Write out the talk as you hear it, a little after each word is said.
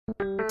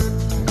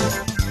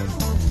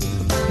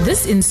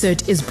This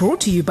insert is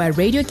brought to you by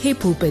Radio K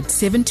Pulpit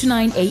 7 to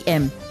 9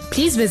 a.m.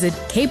 Please visit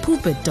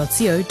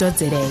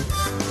kpulpit.co.za.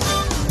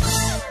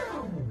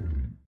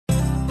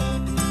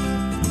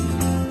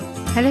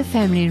 Hello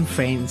family and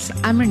friends,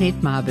 I'm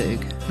Renette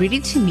Marburg, ready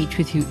to meet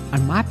with you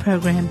on my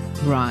program,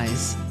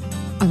 Rise.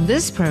 On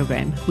this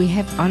program, we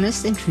have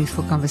honest and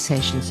truthful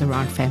conversations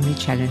around family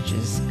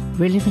challenges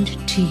relevant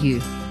to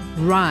you.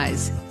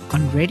 Rise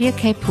on Radio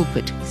K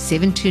Pulpit,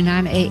 7 to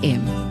 9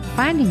 a.m.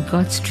 Finding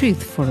God's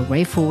truth for a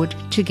way forward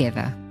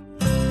together.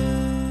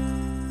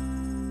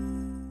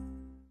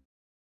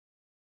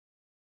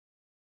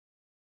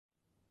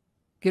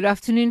 Good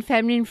afternoon,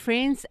 family and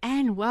friends,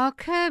 and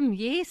welcome.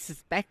 Yes,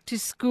 it's back to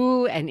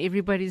school and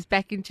everybody's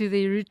back into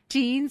their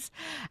routines.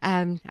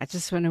 I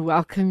just want to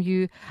welcome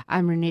you.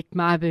 I'm Renette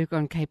Marburg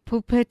on K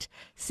Pulpit,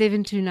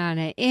 7 to 9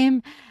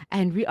 a.m.,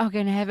 and we are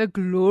going to have a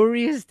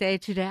glorious day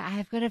today. I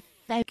have got a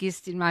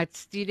guest in my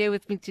studio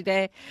with me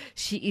today.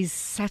 She is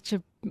such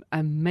an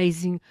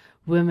amazing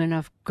woman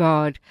of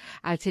God.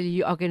 I tell you,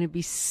 you are going to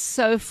be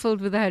so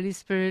filled with the Holy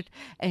Spirit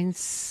and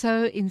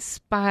so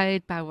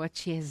inspired by what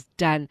she has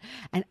done.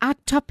 And our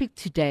topic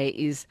today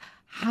is,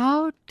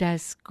 how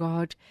does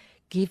God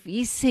give?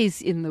 He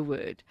says in the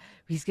Word,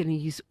 He's going to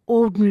use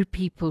ordinary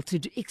people to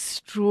do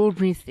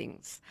extraordinary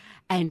things.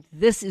 And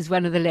this is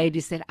one of the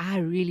ladies that I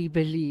really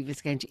believe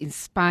is going to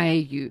inspire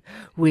you,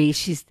 where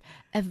she's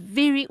a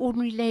very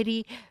ordinary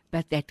lady,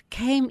 but that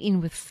came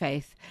in with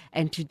faith.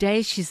 And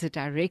today she's a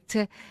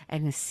director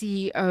and a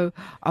CEO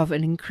of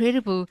an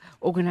incredible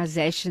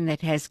organization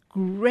that has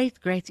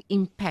great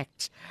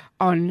impact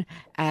on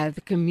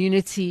the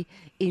community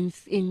in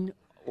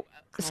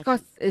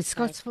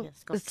Scottsville.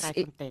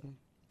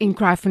 In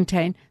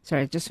Kraaifontein.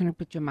 Sorry, I just want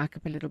to put your mic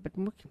up a little bit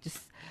more.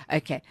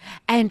 Okay.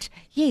 And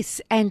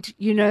yes, and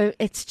you know,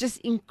 it's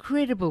just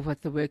incredible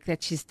what the work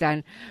that she's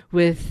done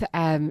with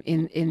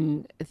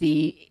in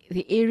the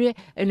area.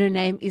 And her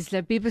name is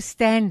Labeeba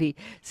Stanley.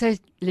 So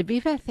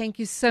Labeeba, thank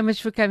you so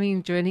much for coming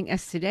and joining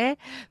us today.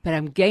 But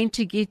I'm going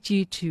to get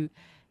you to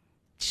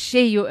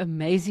share your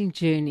amazing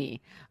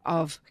journey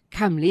of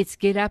come, let's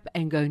get up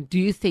and go and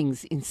do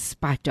things in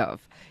spite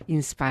of.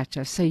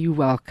 So you're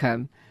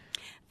welcome.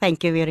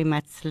 Thank you very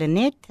much,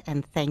 Lynette,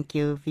 and thank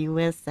you,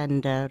 viewers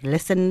and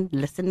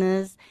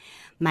listeners.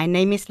 My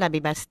name is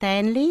Labeeba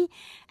Stanley,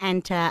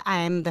 and I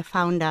am the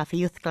founder of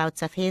Youth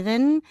Clouds of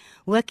Heaven,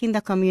 work in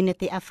the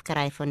community of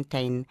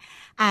Kraaifontein.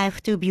 I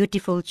have two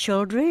beautiful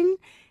children,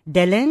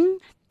 Dylan,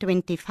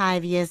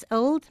 25 years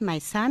old, my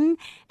son,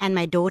 and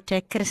my daughter,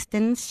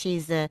 Kristen,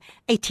 she's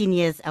 18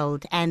 years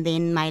old. And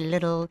then my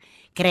little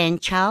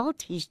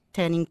grandchild, he's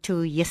turning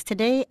 2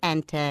 yesterday.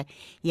 And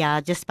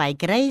just by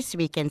grace,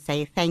 we can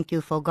say thank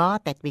you for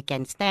God that we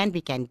can stand,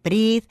 we can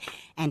breathe,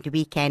 and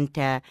we can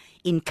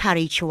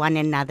encourage one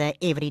another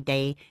every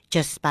day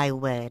just by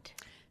word.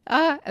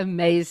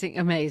 Amazing.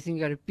 You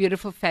got a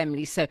beautiful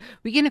family. So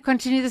we're going to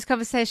continue this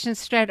conversation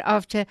straight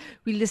after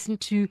we listen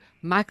to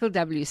Michael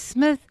W.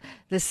 Smith,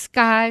 The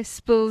Sky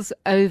Spills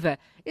Over.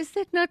 Is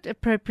that not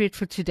appropriate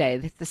for today,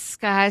 that the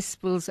sky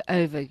spills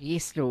over?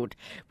 Yes, Lord.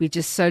 We're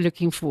just so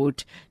looking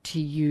forward to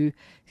you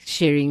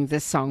sharing the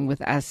song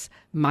with us,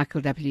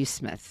 Michael W.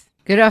 Smith.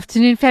 Good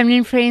afternoon, family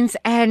and friends,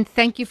 and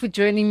thank you for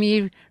joining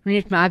me,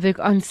 Renette Marburg,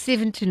 on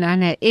 7 to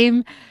 9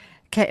 a.m.,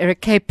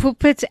 K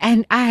Pulpit,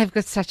 and I have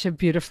got such a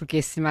beautiful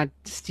guest in my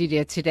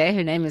studio today.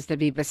 Her name is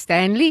Labeeba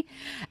Stanley,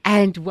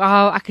 and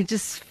wow, I can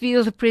just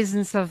feel the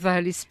presence of the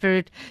Holy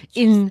Spirit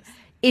in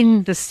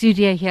the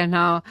studio here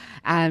now.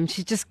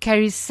 She just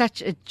carries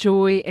such a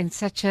joy and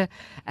such an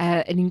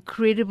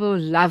incredible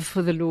love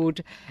for the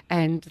Lord,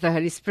 and the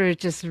Holy Spirit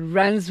just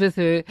runs with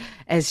her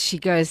as she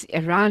goes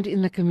around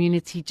in the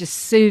community, just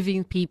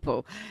serving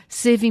people.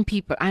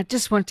 I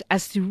just want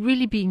us to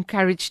really be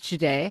encouraged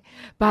today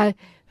by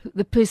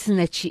the person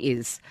that she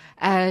is.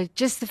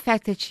 Just the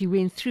fact that she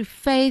went through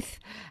faith,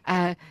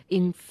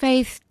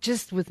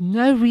 just with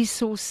no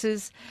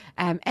resources,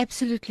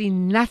 absolutely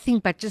nothing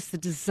but just the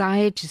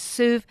desire to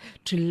serve,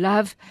 to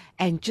love,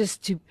 and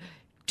just to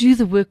do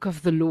the work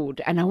of the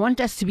Lord. And I want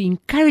us to be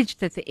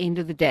encouraged at the end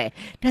of the day.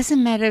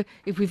 Doesn't matter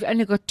if we've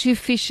only got 2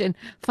 fish and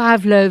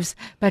 5 loaves,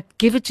 but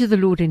give it to the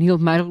Lord and He'll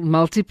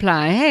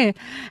multiply. Hey?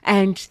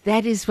 And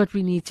that is what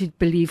we need to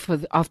believe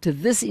after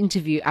this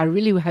interview. I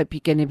really hope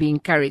you're going to be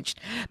encouraged.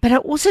 But I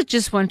also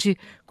just want to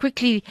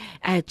quickly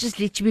just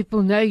let you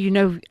people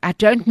know, I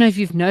don't know if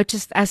you've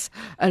noticed us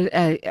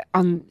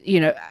on,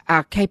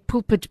 our Cape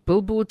Pulpit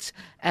billboards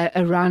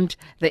around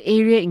the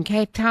area in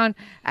Cape Town,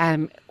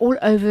 all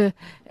over.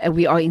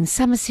 We are in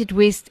Somerset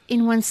West,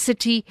 in one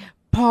city,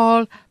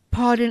 Paarl,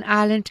 Pardon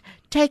Island.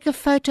 Take a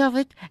photo of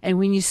it, and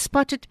when you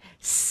spot it,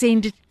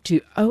 send it to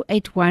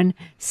 081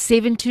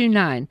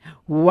 729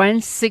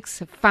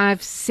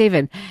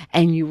 1657,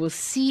 and you will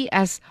see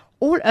us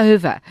all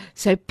over.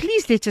 So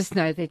please let us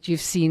know that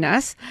you've seen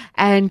us,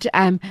 and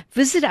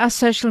visit our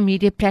social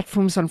media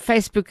platforms on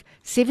Facebook,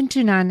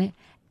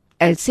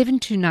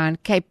 729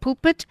 Cape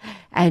Pulpit,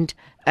 and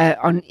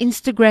on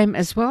Instagram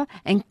as well,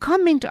 and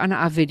comment on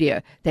our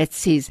video that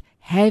says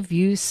Have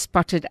you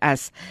spotted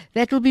us?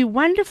 That will be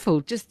wonderful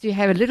just to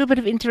have a little bit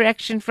of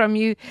interaction from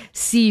you,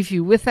 see if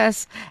you're with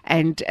us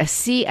and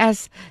see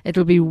us.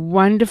 It'll be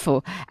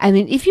wonderful. And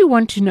then if you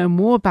want to know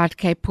more about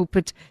Cape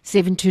Pulpit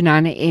 7 to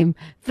 9 a.m.,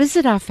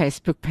 visit our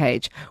Facebook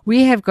page.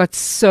 We have got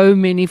so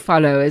many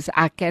followers.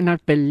 I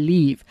cannot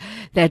believe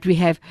that we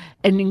have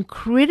an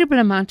incredible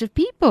amount of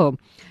people.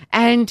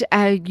 And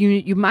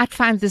you might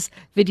find this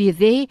video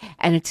there,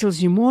 and it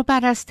tells you more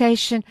about our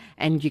station,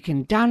 and you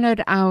can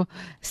download our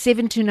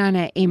 7 to 9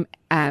 a.m.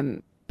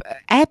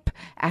 App.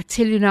 I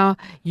tell you now,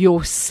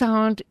 your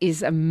sound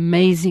is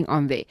amazing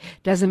on there.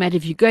 Doesn't matter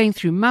if you're going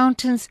through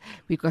mountains,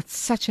 we've got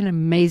such an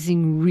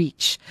amazing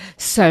reach.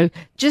 So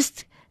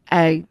just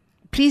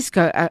please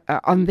go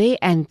on there,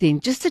 and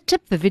then just a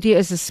tip, the video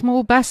is a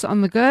small bus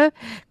on the go.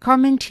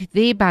 Comment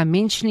there by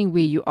mentioning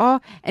where you are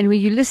and where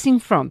you're listening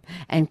from.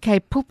 And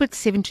Cape Pulpit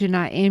 7 to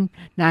 9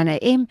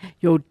 a.m.,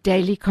 your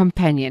daily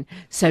companion.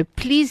 So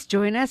please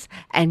join us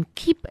and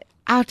keep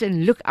out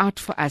and look out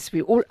for us.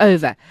 We're all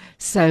over.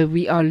 So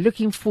we are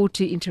looking forward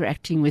to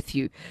interacting with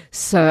you.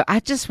 So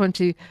I just want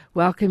to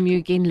welcome you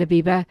again,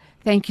 Labeeba.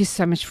 Thank you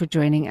so much for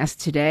joining us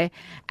today.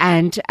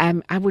 And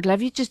I would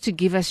love you just to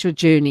give us your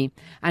journey.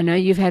 I know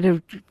you've had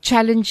a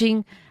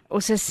challenging,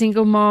 also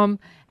single mom.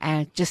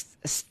 Just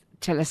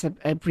tell us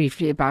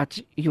briefly about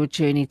your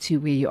journey to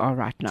where you are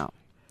right now.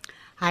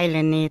 Hi,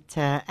 Lynette.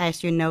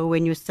 As you know,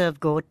 when you serve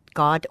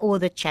God, all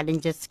the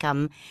challenges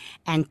come.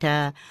 And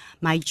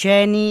my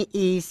journey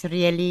is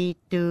really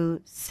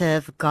to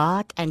serve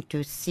God and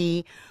to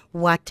see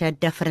what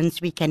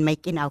difference we can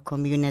make in our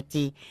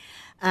community.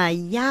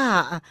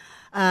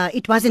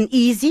 It wasn't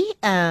easy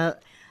at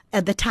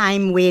the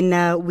time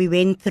when we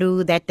went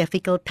through that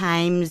difficult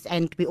times,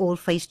 and we all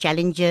face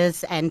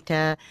challenges, and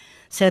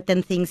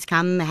certain things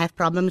have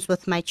problems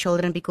with my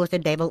children, because the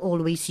devil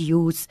always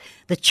use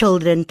the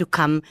children to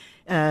come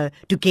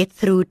to get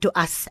through to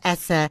us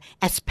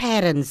as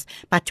parents.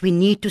 But we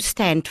need to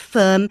stand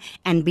firm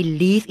and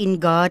believe in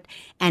God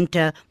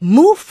and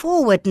move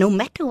forward no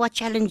matter what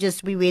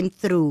challenges we went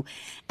through.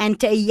 And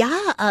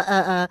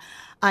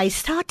I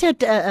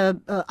started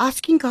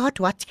asking God,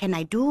 what can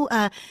I do?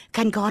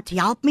 Can God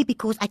help me?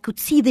 Because I could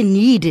see the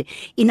need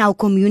in our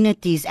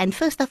communities. And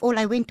first of all,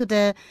 I went to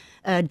the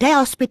day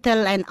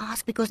hospital and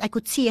asked, because I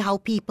could see how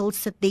people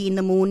sit there in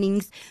the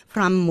mornings,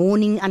 from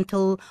morning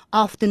until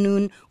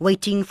afternoon,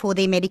 waiting for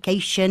their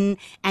medication.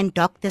 And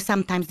doctors,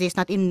 sometimes there's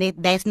not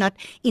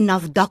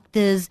enough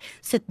doctors,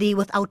 sit there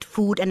without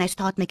food. And I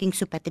start making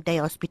soup at the day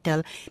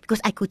hospital because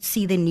I could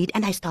see the need.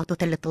 And I start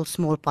with a little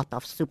small pot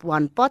of soup,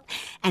 one pot,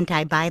 and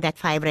I buy that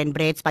 5 rand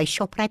breads by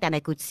ShopRite, and I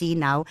could see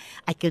now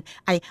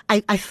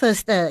I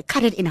first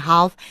cut it in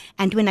half,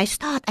 and when I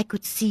start, I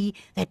could see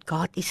that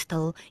God is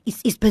still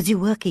is busy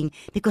working,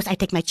 because I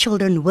take my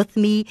children with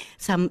me.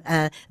 Some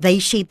they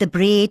share the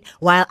bread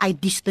while I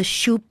dish the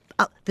soup.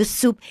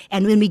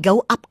 And when we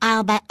go up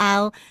aisle by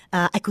aisle,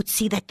 I could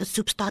see that the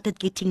soup started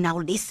getting now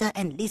lesser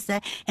and lesser.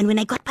 And when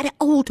I got by the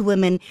old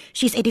woman,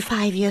 she's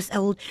 85 years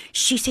old,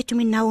 she said to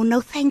me, no,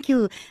 thank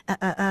you.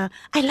 I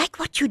like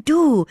what you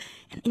do.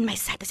 And in my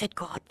sight, I said,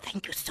 God,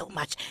 thank you so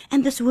much.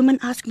 And this woman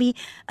asked me,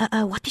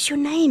 what is your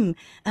name?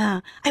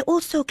 I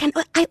also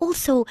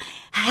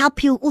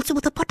help you also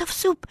with a pot of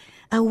soup.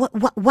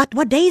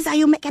 What days are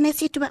you making? I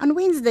said to her, on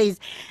Wednesdays.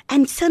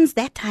 And since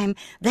that time,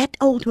 that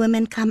old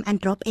woman come and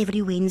drop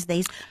every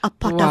Wednesdays a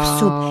pot of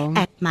soup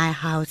at my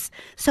house.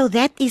 So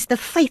that is the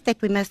faith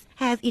that we must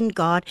have in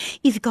God.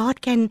 If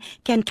God can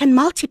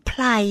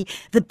multiply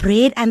the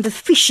bread and the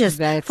fishes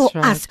for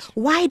us,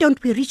 why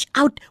don't we reach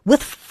out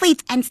with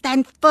faith and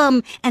stand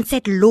firm and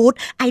say, Lord,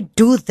 I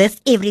do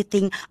this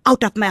everything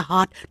out of my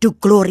heart to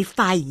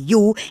glorify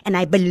you, and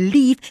I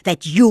believe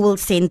that you will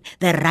send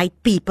the right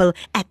people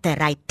at the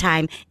right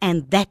time.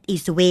 And that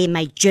is where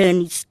my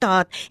journey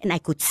started, and I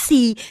could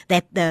see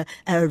that the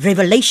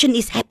revelation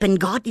is happening.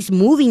 God is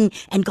moving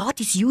and God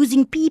is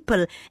using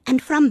people,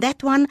 and from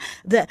that one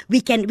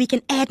we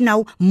can add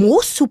now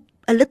more soup,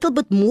 a little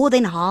bit more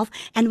than half.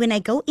 And when I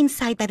go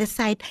inside by the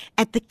side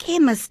at the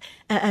chemist,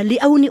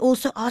 Leonie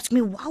also asked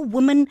me, wow,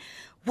 woman,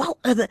 wow,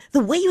 the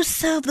way you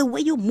serve, the way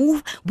you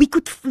move, we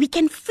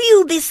can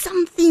feel there's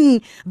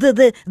something,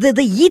 the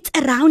heat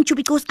around you,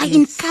 because I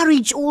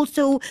encourage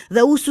also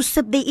those who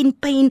sit there in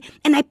pain,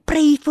 and I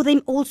pray for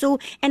them also,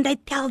 and I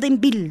tell them,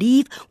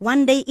 believe.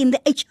 One day in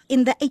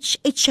the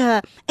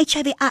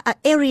HIV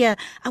area,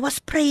 I was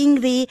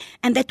praying there,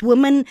 and that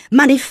woman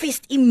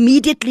manifest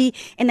immediately,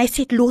 and I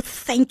said, Lord,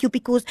 thank you,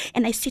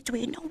 and I said to her,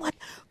 you know what,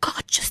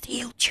 God just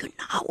healed you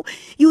now.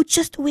 You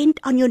just went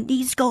on your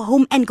knees, go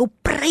home and go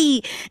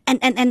pray, and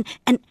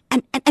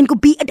go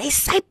be a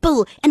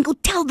disciple, and go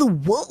tell the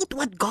world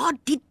what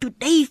God did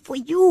today for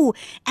you.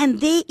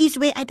 And there is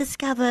where I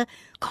discover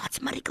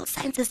God's miracle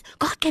sciences.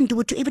 God can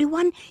do it to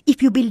everyone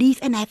if you believe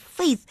and have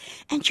faith.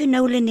 And you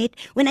know, Lynette,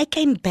 when I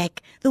came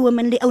back, the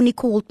woman only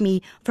called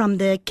me from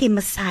the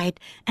chemist side,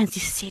 and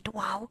she said,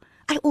 wow,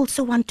 I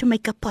also want to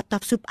make a pot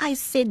of soup. I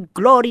said,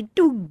 glory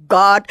to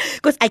God,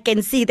 because I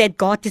can see that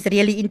God is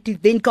really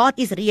intervening. God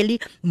is really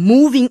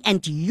moving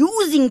and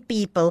using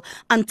people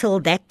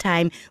until that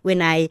time when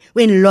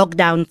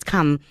lockdowns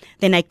come,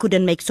 then I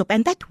couldn't make soup.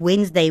 And that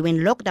Wednesday when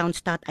lockdown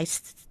start,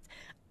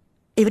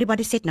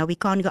 everybody said, no, we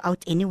can't go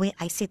out anyway.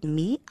 I said,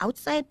 me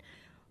outside?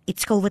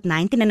 It's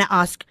COVID-19. And I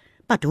asked,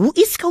 but who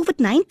is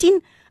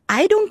COVID-19?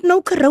 I don't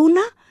know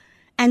Corona.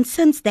 And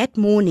since that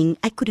morning,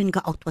 I couldn't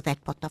go out with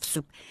that pot of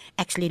soup.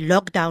 Actually,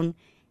 lockdown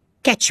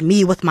catch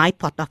me with my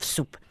pot of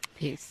soup.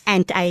 Yes.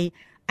 And I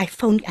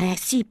found, and I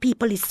see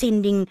people is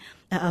sending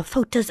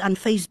photos on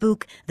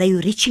Facebook. They're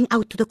reaching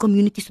out to the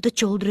communities, to the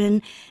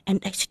children.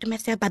 And I said to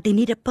myself, but they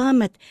need a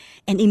permit.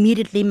 And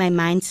immediately my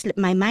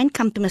mind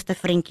come to Mr.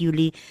 Frank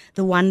Yuli,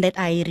 the one that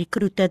I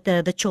recruited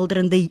the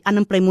children, the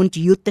unemployment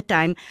youth at the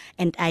time.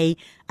 And I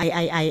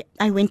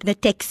went in the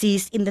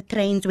taxis, in the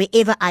trains,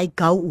 wherever I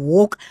go,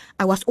 walk.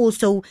 I was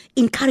also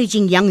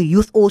encouraging young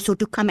youth also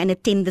to come and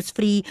attend this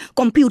free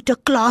computer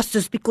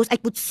classes, because I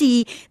could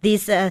see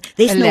there's a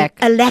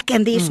lack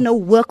and there's no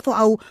work for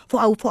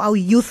our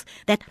youth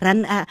that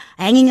run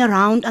hanging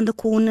around on the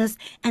corners.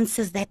 And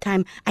since that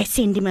time, I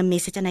sent him a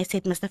message and I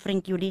said, Mr.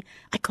 Frank Yuli,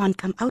 I can't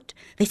come out.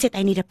 They said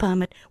I need a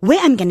permit. Where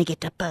I'm going to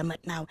get a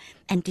permit now?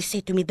 And he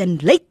said to me, then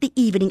late the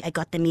evening, I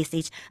got the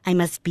message. I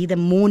must be the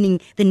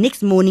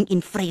next morning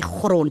in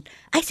Vrygrond.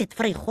 I said,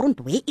 Vrygrond?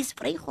 Where is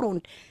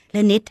Vrygrond?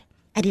 Lynette,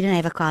 I didn't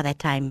have a car that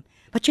time.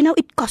 But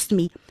it cost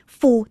me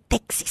 4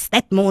 taxis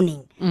that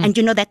morning. And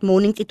that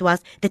morning it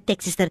was the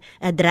taxis that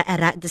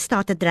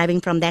started driving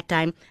from that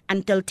time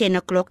until 10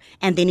 o'clock.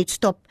 And then it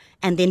stopped.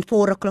 And then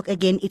 4 o'clock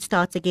again, it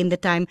starts again the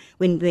time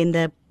when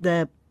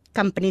the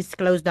companies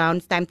close down.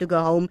 It's time to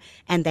go home.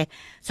 And that.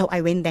 So I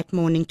went that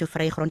morning to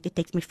Vrygrond. It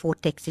takes me 4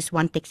 taxis.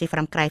 1 taxi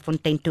from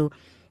Kraaifontein to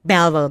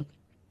Bellville.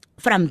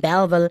 From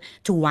Bellville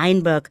to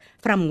Wynberg,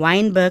 from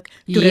Wynberg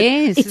to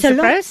it's a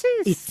process.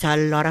 It's a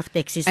lot of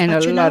taxis. And a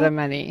lot of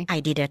money.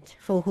 I did it.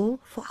 For who?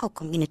 For our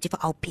community, for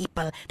our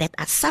people that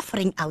are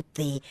suffering out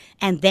there.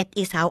 And that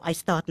is how I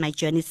start my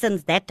journey.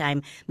 Since that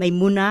time,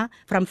 Maimuna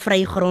from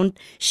Vrygrond,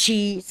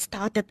 she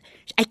started,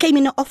 I came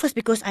in the office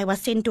because I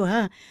was sent to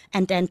her.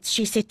 And then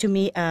she said to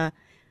me,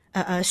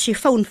 she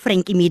phoned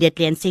Frank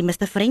immediately and said,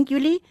 Mr. Frank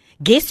Yuli,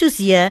 guess who's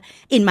here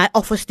in my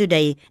office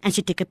today? And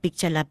she took a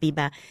picture,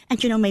 Labeeba. And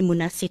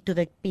Maimuna said to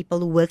the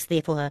people who works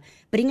there for her,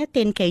 bring a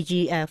 10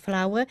 kg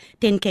flour,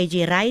 10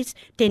 kg rice,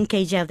 10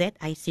 kg of that.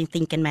 I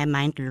think in my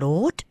mind,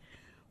 Lord,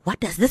 what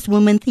does this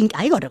woman think?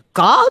 I got a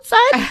car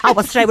outside. I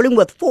was traveling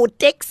with 4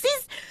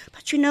 taxis.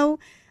 But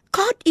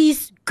God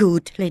is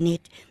good,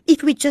 Lynette.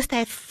 If we just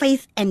have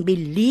faith and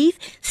believe,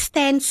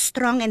 stand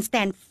strong and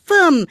stand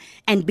firm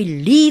and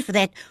believe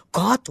that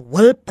God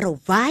will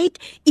provide.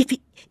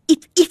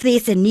 If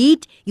there's a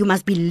need, you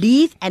must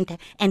believe and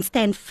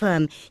stand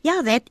firm.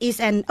 Yeah, that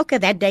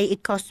day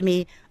it cost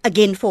me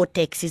again 4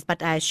 taxis,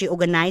 but she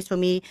organized for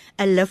me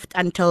a lift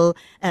until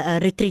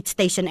a retreat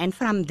station. And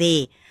from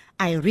there,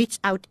 I reach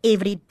out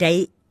every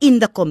day in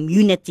the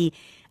community.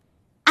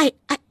 I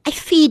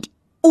feed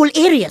all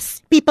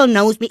areas. People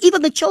knows me.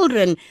 Even the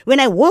children, when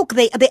I walk,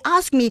 they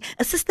ask me,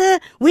 sister,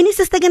 when is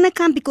sister gonna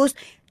come? Because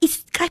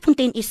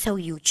Kraaifontein is so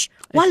huge.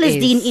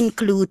 Wallisdean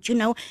include,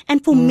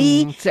 and for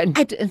me,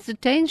 it's a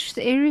dangerous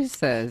area,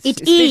 sir.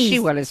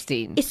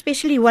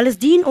 Especially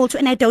Wallisdean also,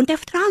 and I don't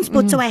have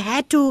transport, so I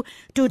had to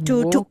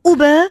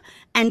Uber,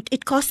 and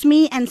it cost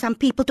me and some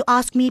people to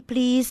ask me,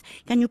 please,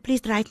 can you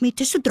please drive me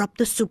just to drop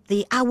the soup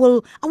there? I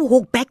will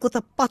walk back with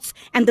the pots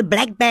and the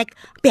black bag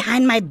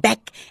behind my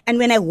back, and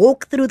when I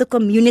walk through the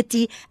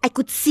community, I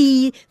could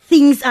see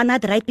things are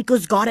not right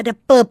because God had a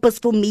purpose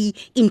for me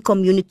in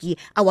community.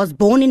 I was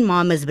born in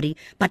Malmesbury,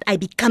 but I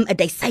become a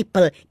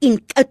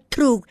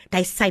true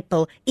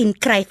disciple in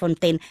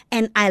Kraaifontein,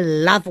 and I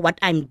love what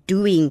I'm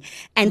doing.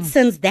 And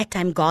since that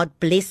time, God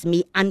blessed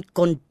me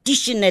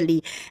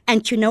unconditionally.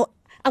 And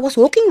I was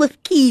walking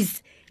with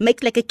keys,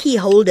 make like a key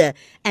holder,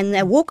 and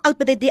I walk out,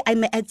 but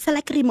it's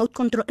like a remote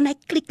control, and I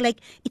click like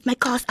my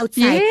car's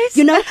outside. Yes.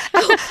 I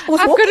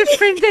was I've walking, got a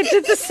friend that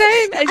did the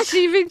same, and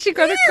she eventually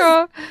got a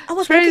car. I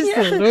was Praise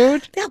walking, the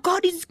Lord. Yeah,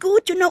 God is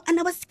good, and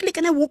I was click,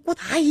 and I walk with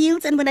high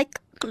heels, and when I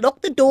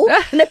lock the door,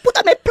 and I put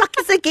on my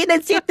pluckers again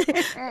and said,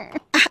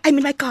 I'm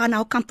in my car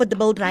now,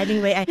 comfortable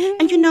driving where and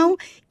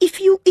if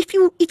you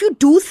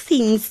do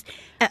things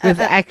with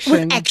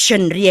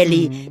action,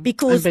 really,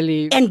 because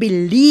and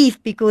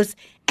believe because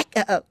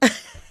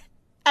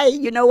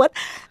you know what,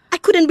 I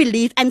couldn't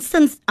believe. And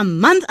since a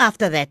month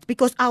after that,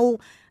 because our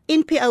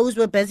NPOs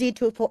were busy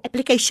for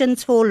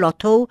applications for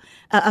lotto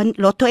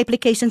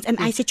applications, and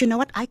I said, you know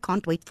what, I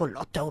can't wait for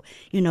lotto.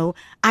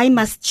 I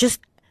must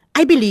just,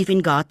 I believe in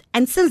God.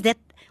 And since that,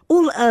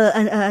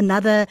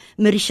 Another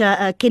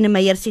Marisha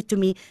Kennemeyer said to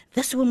me,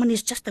 this woman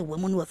is just a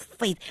woman with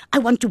faith. I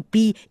want to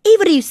be,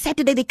 every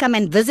Saturday they come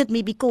and visit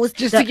me because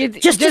Just to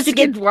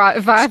get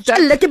vibed up.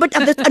 a little bit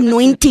of this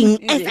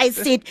anointing. As Yes. I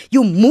said,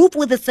 you move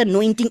with this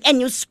anointing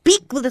and you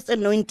speak with this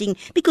anointing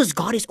because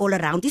God is all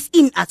around. He's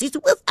in us. He's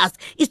with us.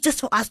 It's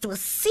just for us to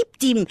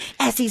accept Him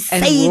as His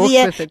And walk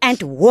Savior with it.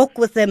 and walk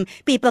with Him.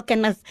 People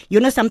can,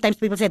 sometimes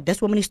people say,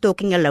 this woman is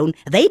talking alone.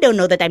 They don't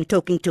know that I'm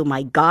talking to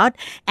my God.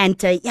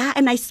 And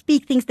and I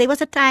speak things. There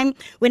was a time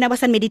when I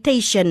was on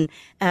meditation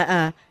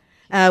with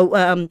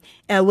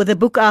the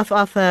book of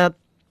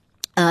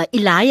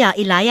Elijah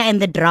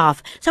and the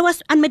draft. So I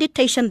was on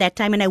meditation that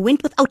time, and I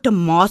went without a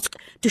mask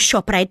to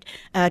ShopRite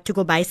to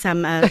go buy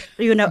some, and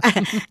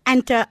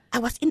I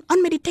was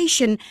on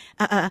meditation,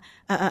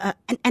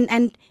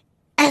 and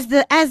as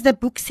the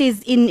book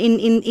says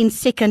in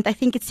second, I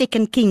think it's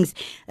Second Kings,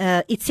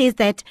 it says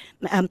that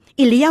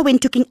Elijah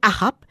went to King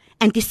Ahab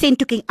and he sent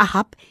to King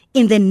Ahab,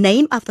 in the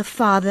name of the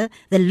Father,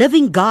 the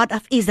living God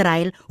of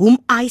Israel, whom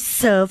I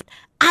served,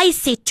 I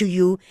said to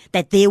you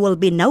that there will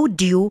be no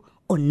dew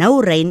or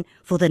no rain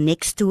for the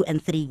next 2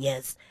 and 3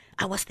 years.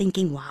 I was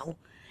thinking, wow.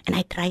 And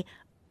I try,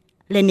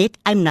 Lynette,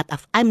 I'm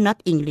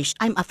not English,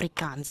 I'm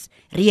Afrikaans,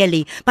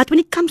 really. But when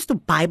it comes to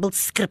Bible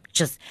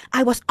scriptures,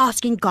 I was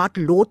asking God,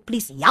 Lord,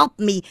 please help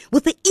me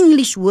with the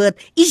English word.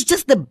 It's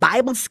just the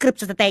Bible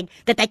scriptures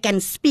that I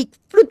can speak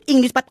fluent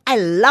English, but I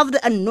love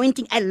the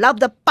anointing. I love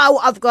the power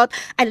of God.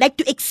 I like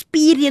to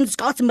experience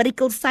God's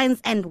miracles,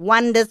 signs, and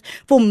wonders.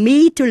 For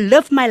me to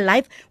live my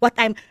life, what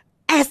I'm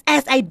as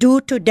I do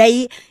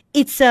today,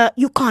 it's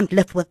you can't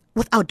live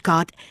without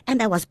God.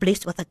 And I was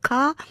blessed with a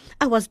car.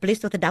 I was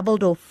blessed with a double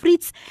door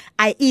fridge.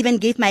 I even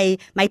gave my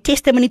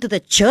testimony to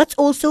the church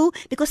also,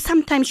 because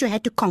sometimes you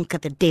had to conquer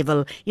the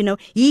devil.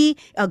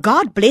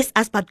 God bless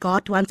us, but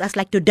God wants us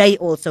like today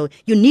also.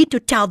 You need to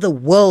tell the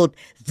world,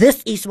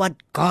 this is what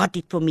God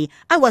did for me.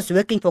 I was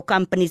working for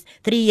companies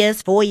 3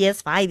 years, 4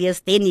 years, 5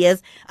 years, 10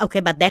 years. Okay,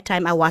 but that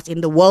time I was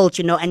in the world,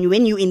 and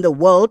when you're in the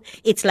world,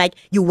 it's like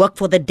you work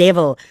for the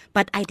devil.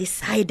 But I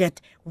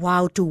decided,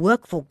 wow, to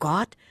work for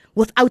God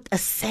without a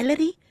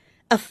salary,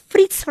 a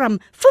fridge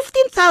from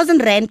 15,000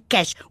 rand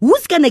cash.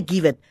 Who's going to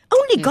give it?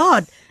 Only Yes.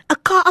 God. A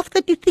car of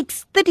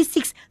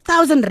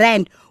 36,000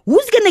 rand.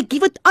 Who's going to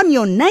give it on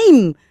your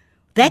name?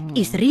 That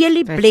is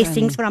really that's blessings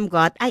only- from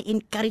God. I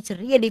encourage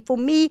really, for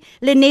me,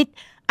 Lynette,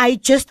 I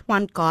just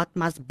want God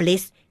must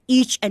bless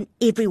each and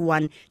every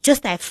one.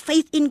 Just have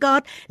faith in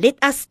God. Let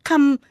us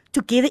come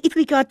together. If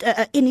we got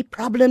any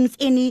problems,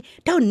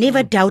 don't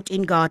never doubt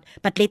in God,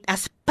 but let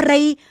us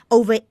pray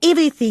over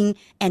everything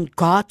and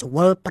God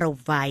will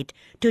provide.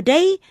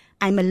 Today,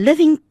 I'm a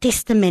living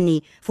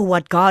testimony for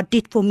what God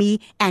did for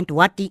me and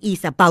what He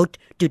is about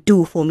to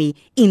do for me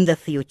in the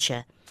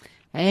future.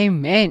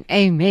 Amen.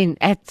 Amen.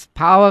 That's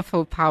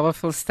powerful,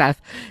 powerful stuff.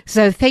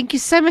 So thank you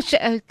so much,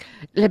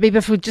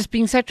 Labeeba, for just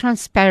being so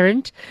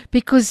transparent,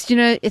 because,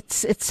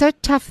 it's so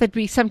tough that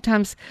we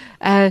sometimes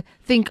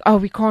think, oh,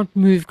 we can't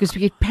move because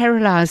we get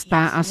paralyzed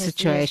by our yes.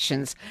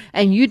 situations.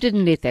 And you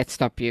didn't let that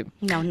stop you.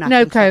 No, No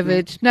nothing stopped me.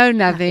 COVID, no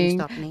nothing.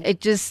 stopped me.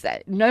 It just,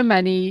 no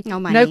money, No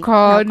money, no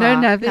car, no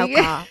nothing.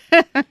 car.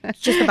 It's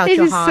just about It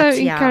your is heart. so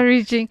yeah.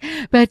 encouraging.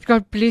 But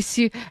God bless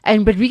you.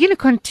 But we're going to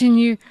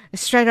continue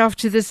straight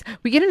after this.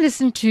 We're going to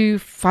listen to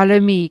Follow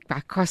Me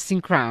by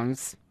Casting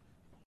Crowns.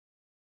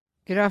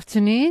 Good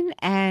afternoon,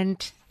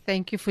 and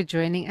thank you for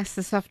joining us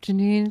this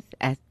afternoon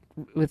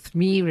with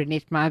me,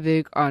 Renette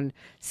Myburg, on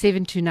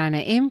 7 to 9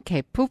 a.m.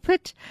 Cape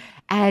Pulpit.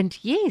 And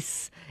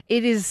yes,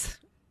 it is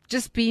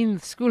just been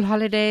school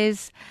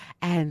holidays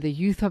and the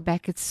youth are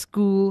back at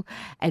school,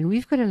 and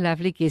we've got a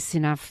lovely guest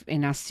in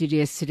our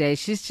studios today.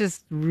 She's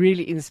just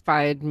really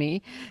inspired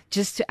me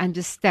just to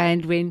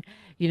understand when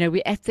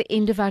we're at the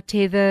end of our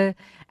tether,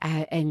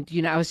 and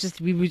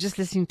we were just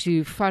listening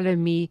to Follow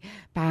Me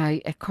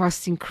by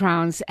Casting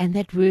Crowns, and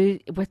that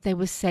word, what they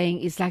were saying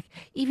is like,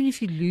 even if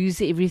you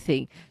lose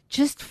everything,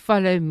 just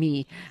follow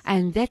me.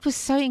 And that was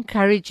so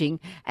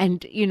encouraging.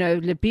 And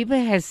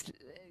Labeeba has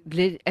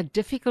led a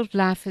difficult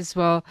life as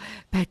well,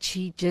 but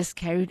she just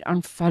carried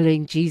on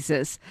following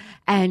Jesus,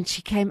 and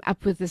she came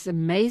up with this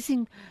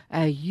amazing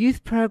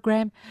youth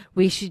program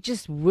where she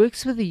just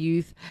works with the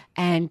youth.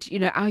 And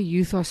our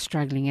youth are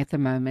struggling at the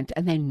moment,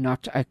 and they're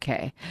not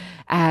okay.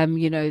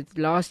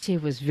 Last year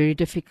was very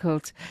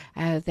difficult.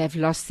 They've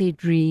lost their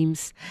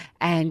dreams,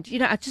 and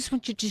I just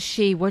want you to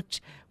share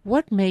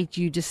what made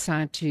you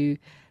decide to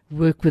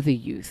work with the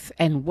youth,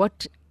 and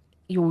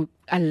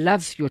I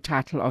love your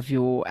title of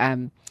your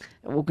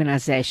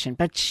organization,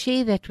 but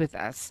share that with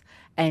us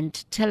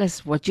and tell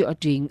us what you are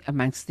doing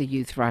amongst the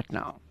youth right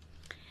now.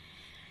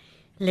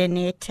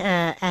 Lynette,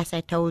 as I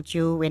told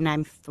you, when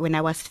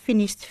I was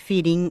finished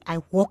feeding, I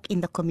walk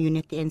in the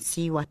community and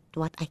see where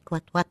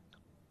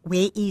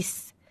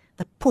is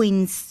the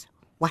points,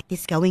 what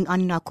is going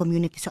on in our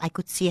community, so I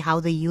could see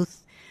how the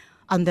youth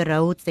on the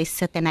roads, they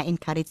sit, and I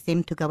encourage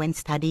them to go and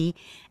study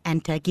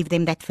and give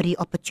them that free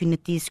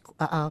opportunities,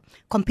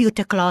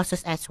 computer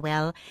classes as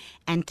well.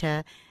 And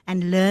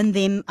learn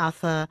them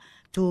of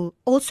to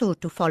also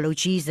to follow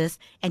Jesus,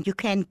 and you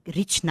can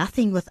reach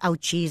nothing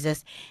without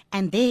Jesus.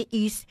 And there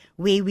is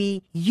where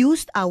we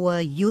used our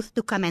youth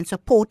to come and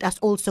support us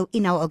also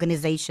in our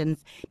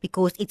organizations,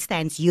 because it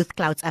stands Youth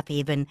Clouds of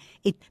Heaven.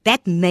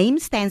 That name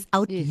stands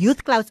out, Yes.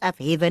 Youth Clouds of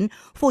Heaven,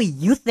 for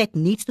youth that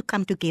needs to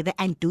come together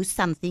and do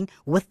something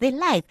with their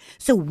life.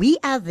 So we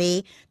are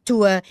there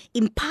to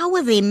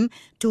empower them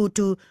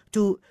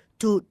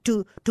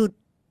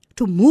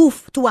to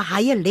move to a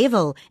higher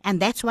level, and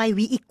that's why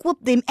we equip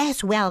them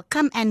as well.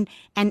 Come and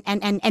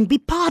be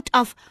part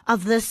of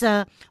this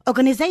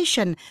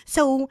organization.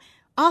 So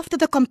after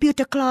the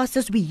computer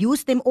classes, we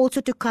use them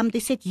also to come. They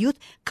said, youth,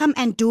 come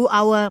and do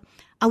our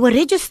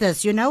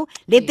registers.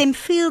 Let them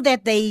feel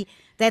that they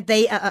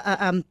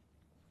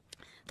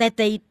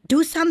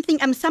do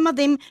something. Some of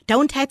them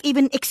don't have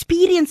even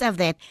experience of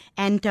that.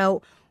 And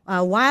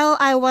while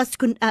I was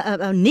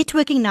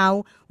networking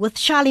now with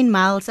Charlene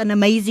Miles, an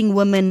amazing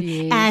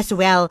woman as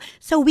well.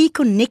 So we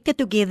connected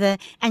together,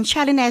 and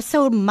Charlene has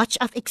so much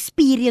of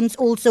experience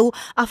also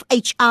of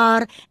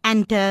HR,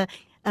 and a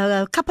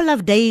couple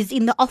of days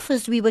in the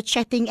office we were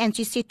chatting, and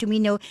she said to me,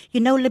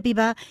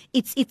 Labeeba,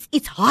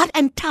 it's hard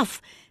and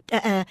tough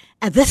at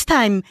this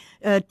time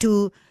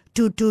to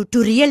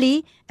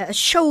really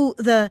show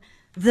the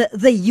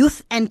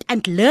youth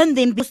and learn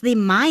them, because their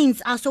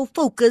minds are so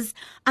focused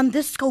on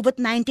this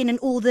COVID-19 and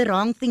all the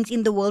wrong things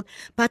in the world.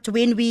 But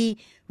when we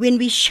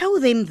show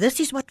them this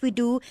is what we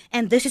do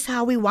and this is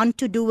how we want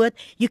to do it,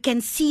 you can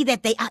see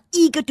that they are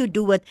eager to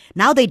do it.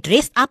 Now they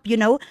dress up,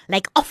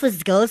 like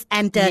office girls,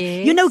 and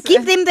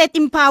give them that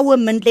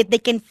empowerment that they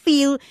can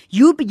feel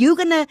you're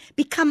gonna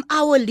become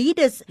our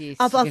leaders,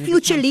 of our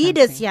future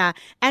leaders. Something. Yeah.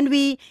 And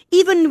we,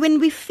 even when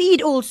we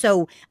feed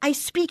also, I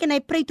speak and I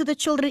pray to the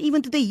children,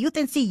 even to the youth,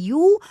 and say,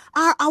 you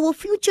are our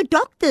future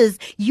doctors,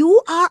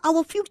 you are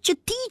our future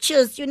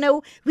teachers.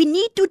 We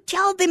need to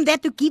tell them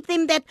that, to give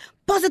them that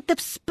positive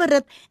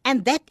spirit.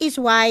 And that is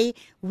why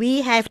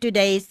we have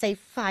today, say,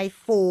 5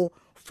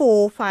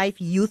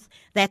 youth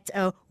that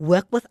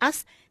work with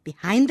us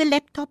behind the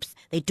laptops.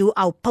 They do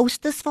our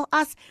posters for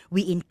us.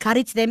 We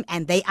encourage them,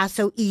 and they are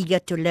so eager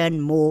to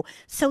learn more.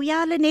 So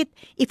yeah, Lynette,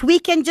 if we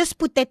can just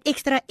put that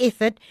extra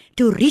effort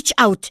to reach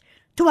out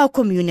to our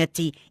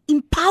community,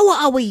 empower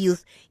our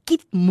youth,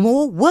 give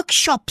more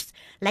workshops,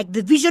 like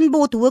the vision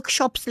board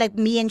workshops like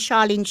me and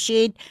Charlene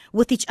shared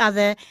with each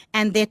other,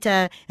 and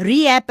that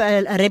rehab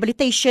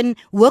rehabilitation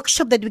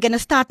workshop that we're going to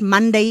start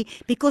Monday,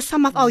 because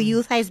some of our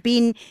youth has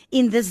been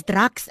in this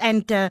drugs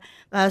and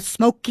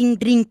smoking,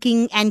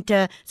 drinking,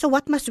 and so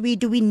what must we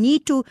do? We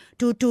need to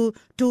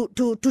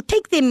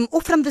take them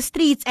off from the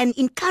streets and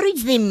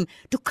encourage them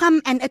to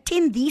come and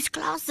attend these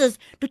classes,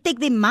 to take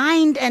their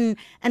mind and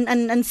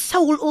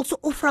soul also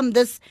off from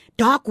this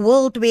dark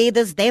world where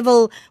this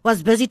devil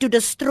was busy to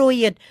destroy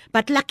it.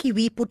 But lucky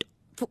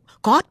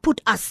God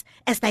put us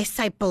as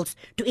disciples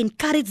to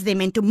encourage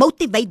them and to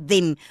motivate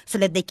them so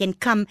that they can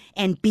come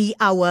and be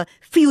our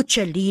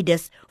future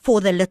leaders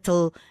for the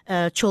little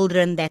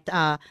children that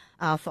are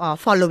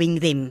following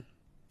them.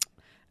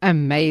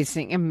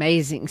 Amazing,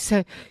 amazing.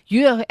 So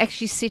you are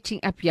actually setting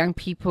up young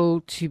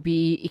people to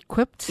be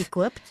equipped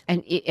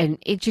and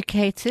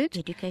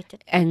educated,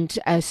 and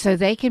so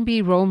they can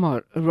be role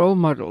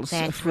models.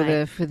 That's for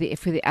right. for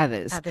the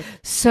others.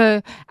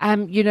 So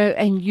and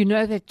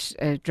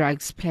that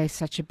drugs play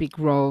such a big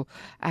role.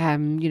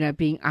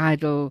 Being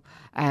idle,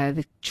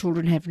 the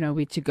children have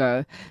nowhere to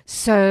go.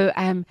 So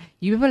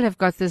you will have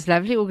got this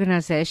lovely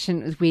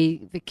organization where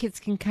the kids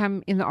can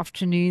come in the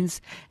afternoons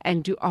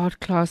and do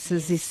art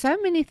classes. There's so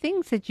many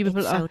things that you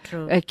people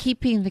are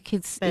keeping the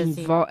kids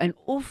involved and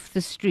off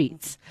the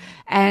streets.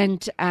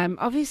 And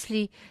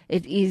obviously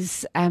it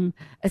is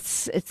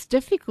it's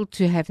difficult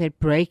to have that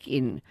break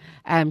in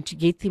to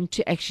get them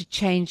to actually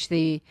change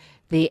their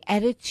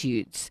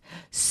attitudes.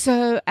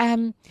 So,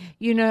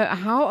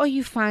 how are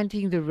you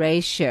finding the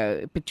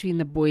ratio between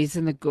the boys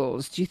and the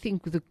girls? Do you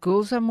think the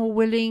girls are more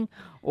willing,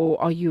 or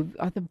are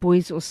the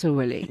boys also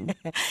willing?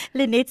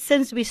 Lynette,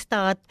 since we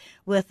start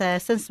with,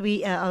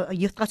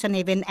 Youth Clouds of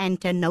Heaven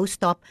and No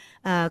Stop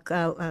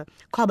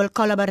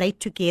collaborate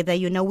together,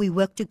 we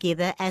work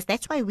together, as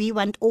that's why we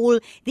want all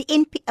the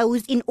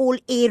NPOs in all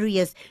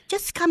areas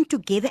just come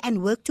together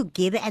and work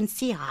together and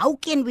see how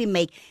can we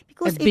make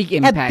a big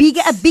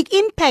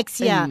impact,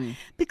 yeah.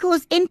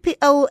 Because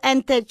NPO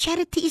and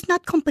charity is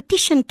not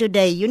competition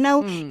today,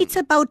 It's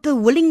about the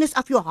willingness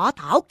of your heart.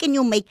 How can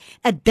you make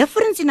a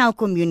difference in our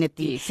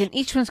community? Yes, and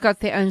each one's got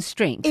their own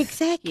strength.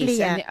 Exactly,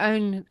 yes,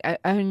 and their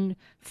own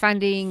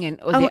funding and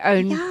their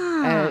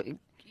own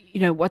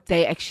what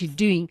they're actually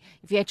doing.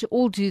 If you had to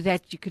all do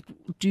that, you could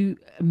do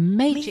a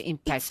major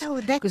impact.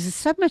 Because it's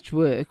so much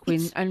work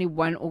when only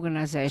one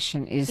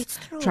organization is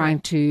trying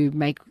to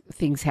make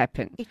things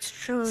happen. It's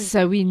true.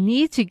 So we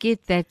need to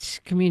get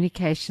that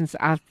communications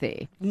out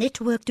there.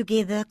 Network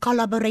together,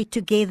 collaborate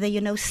together,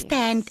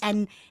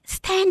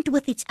 stand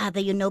with each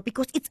other,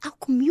 because it's our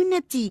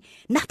community.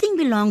 Nothing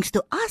belongs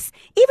to us.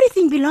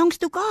 Everything belongs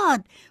to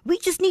God. We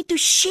just need to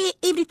share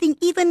everything,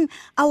 even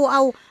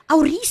our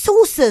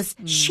resources.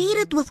 Share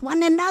it with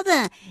one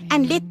another.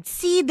 And let's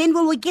see, then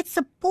we will get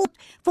support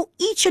for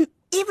each and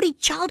every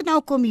child in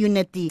our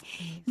community.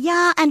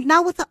 Yeah, and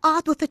now with the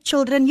art with the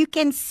children, you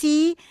can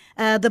see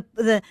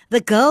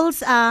the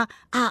girls are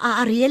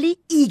really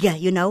eager,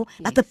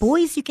 But the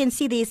boys, you can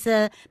see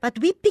but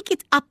we pick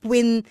it up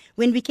when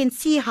we can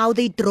see how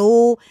they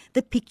draw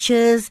the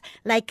pictures,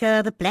 like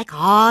the black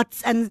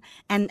hearts and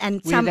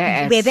some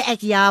where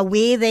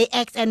they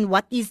act and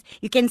what is,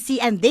 you can see,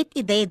 and there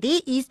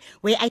is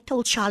where I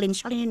told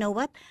Charlene, you know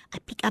what? I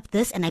pick up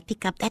this and I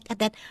pick up that and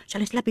that.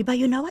 Charlene said, Labeeba,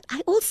 you know what?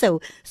 I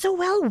also. So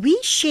we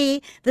share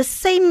the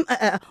same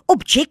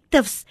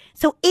objectives.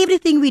 So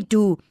everything we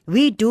do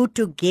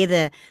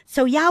together.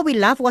 So we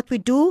love what we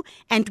do,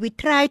 and we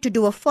try to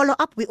do a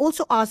follow-up. We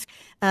also ask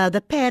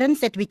the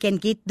parents that we can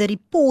get the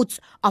reports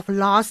of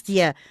last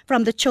year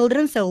from the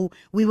children. So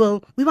we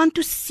want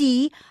to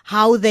see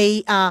how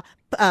they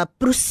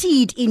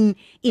proceed in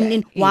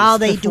while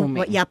they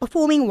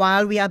performing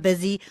while we are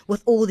busy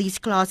with all these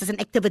classes and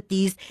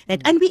activities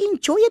and we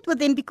enjoy it with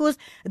them because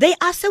they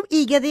are so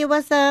eager. There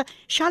was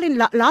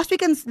Charlene last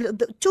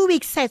weekend, 2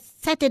 weeks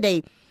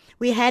Saturday.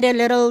 We had a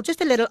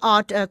little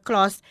art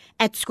class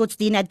at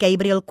Scottsdene at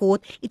Gabriel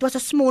Court. It was a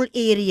small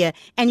area,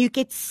 and you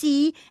could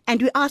see,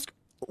 and we asked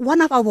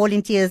one of our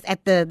volunteers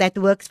that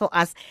works for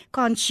us,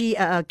 can't she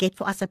get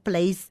for us a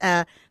place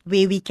where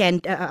we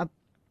can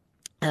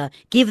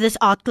give this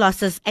art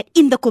classes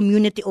in the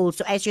community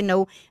also. As you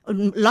know,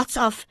 lots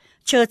of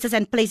churches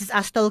and places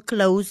are still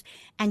closed.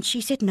 And she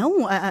said,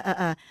 no,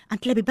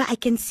 Aunt Labeeba, I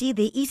can see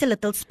there is a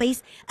little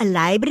space, a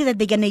library that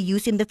they're going to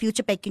use in the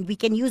future. We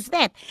can use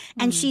that.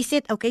 And she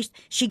said, okay,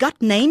 she got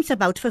names,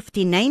 about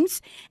 50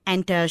 names.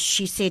 And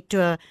she said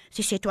to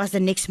us the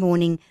next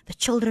morning, the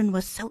children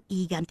were so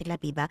eager, Aunt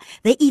Labeeba.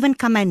 They even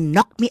come and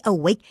knock me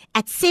awake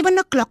at 7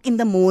 o'clock in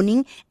the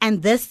morning.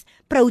 And this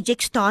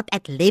project start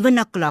at 11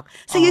 o'clock.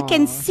 So you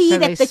can see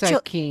that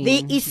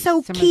they is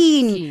so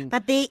keen,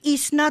 but there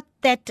is not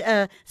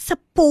that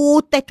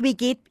support that we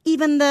get,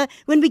 even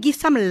when we give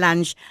some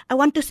lunch. I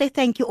want to say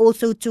thank you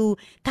also to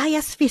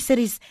Taya's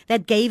Fisheries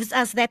that gives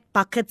us that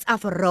buckets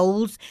of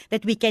rolls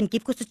that we can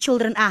give because the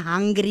children are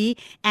hungry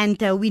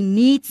and we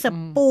need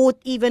support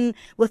even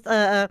with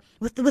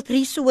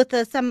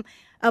some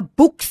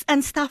books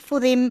and stuff for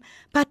them.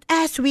 But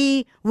as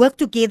we work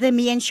together,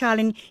 me and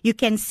Charlene, you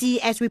can see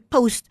as we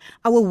post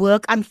our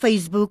work on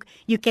Facebook,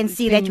 you can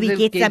see that we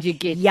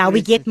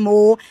we get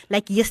more.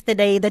 Like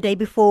yesterday, the day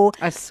before,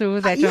 I saw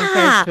that on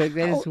Facebook.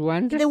 That is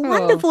wonderful. They're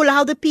wonderful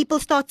how the people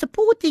start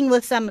supporting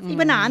with some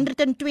even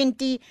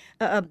 120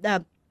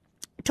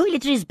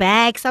 toiletries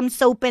bags, some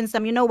soap and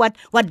some,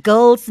 what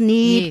girls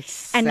need.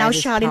 Yes, and now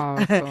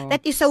Charlene, that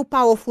is so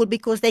powerful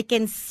because they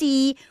can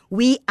see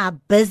we are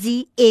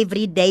busy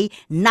every day.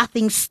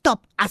 Nothing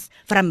stops us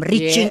from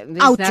reaching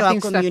out to our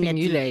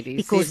community. You, ladies.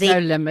 Because there's no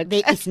limit.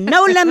 There is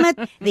no limit.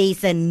 There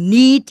is a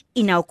need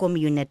in our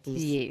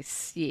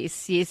communities.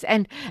 Yes.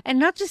 And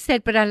not just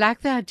that, but I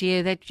like the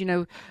idea that,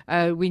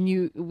 when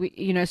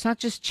it's not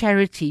just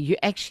charity, you're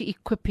actually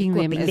equipping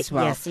them as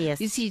well. Yes.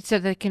 You see, so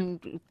they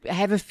can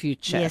have a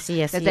future.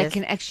 Yes. They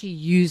can actually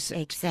use it.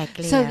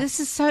 Exactly. So this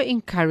is so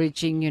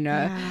encouraging,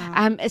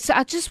 Yeah. So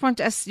I just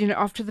want us,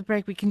 after the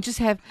break, we can just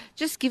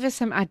give us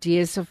some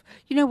ideas of,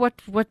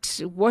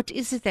 what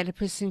is it that a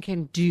person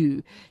can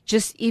do,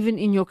 just even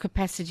in your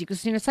capacity,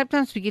 because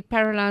sometimes we get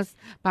paralyzed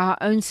by our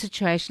own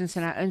situations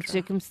and our own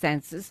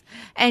circumstances,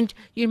 and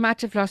you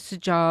might have lost a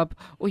job,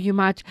 or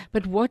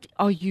but what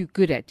are you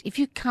good at? If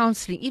you're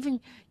counseling, even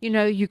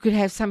you could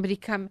have somebody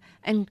come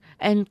and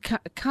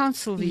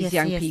counsel these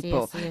young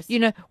people.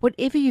 Yes.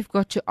 Whatever you've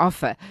got to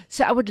offer.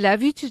 So I would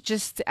love you to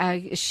just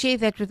share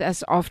that with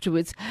us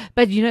afterwards.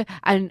 But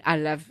and I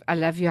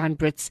love Johan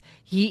Brits.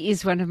 He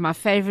is one of my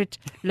favorite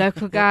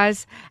local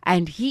guys,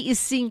 and he is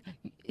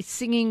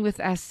singing with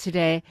us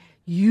today.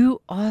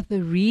 You are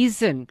the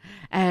reason.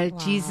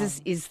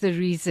 Jesus is the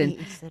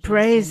reason.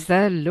 Praise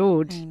the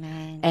Lord.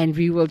 Amen. And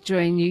we will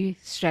join you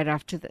straight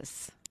after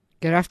this.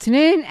 Good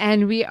afternoon,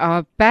 and we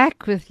are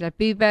back with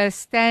Labeeba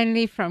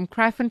Stanley from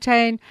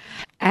Kraaifontein,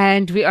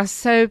 and we are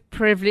so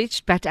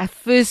privileged, but I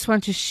first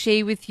want to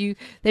share with you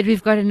that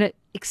we've got an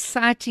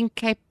exciting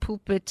Cape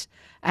Pulpit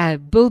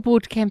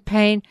billboard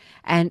campaign,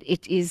 and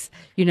it is,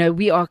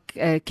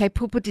 Cape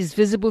Pulpit is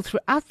visible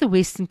throughout the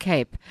Western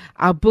Cape.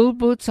 Our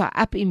billboards are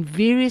up in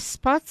various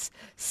spots,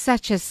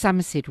 such as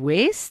Somerset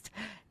West,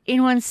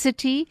 in one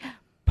city,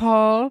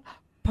 Paarl,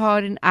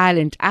 Pardon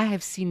Island. I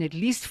have seen at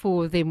least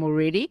 4 of them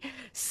already.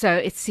 So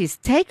it says,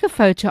 take a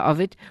photo of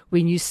it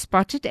when you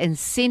spot it and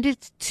send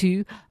it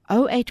to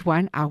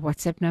 081, our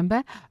WhatsApp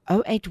number,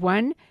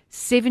 081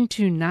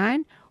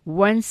 729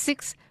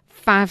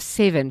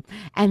 1657.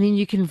 And then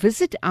you can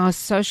visit our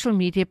social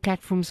media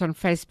platforms on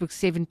Facebook,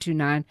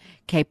 729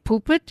 Cape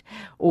Pulpit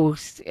or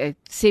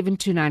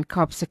 729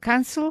 Kaapse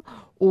Council,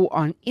 or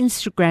on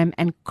Instagram,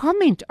 and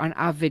comment on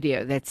our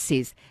video that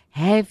says,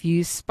 have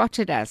you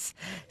spotted us?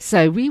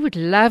 So we would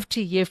love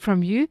to hear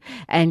from you,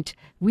 and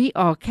we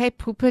are Cape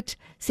Pulpit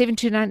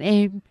 729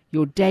 AM,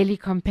 your daily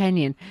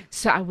companion.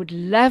 So I would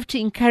love to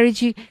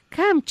encourage you,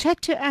 come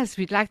chat to us.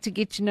 We'd like to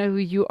get to know who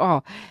you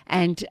are,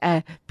 and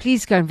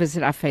please go and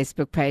visit our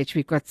Facebook page.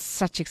 We've got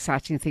such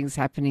exciting things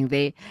happening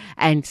there,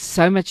 and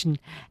so much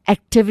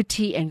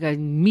activity, and go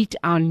and meet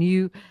our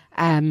new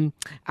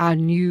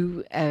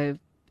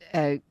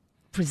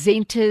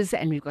presenters,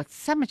 and we've got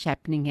so much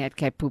happening here at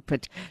Cape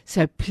Pulpit.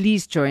 So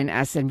please join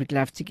us, and we'd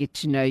love to get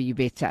to know you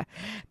better.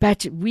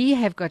 But we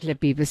have got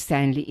Labeeba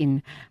Stanley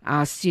in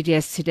our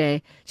studios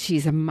today.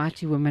 She's a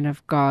mighty woman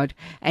of God,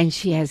 and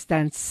she has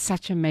done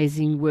such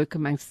amazing work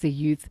amongst the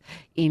youth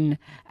in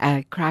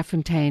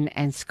Kraaifontein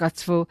and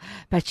Scottsville.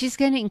 But she's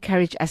going to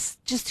encourage us,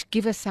 just to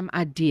give us some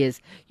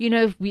ideas. You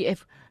know, we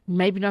have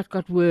maybe not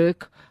got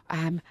work,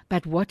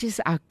 but what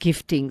is our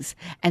giftings,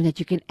 and that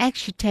you can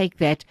actually take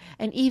that,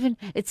 and even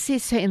it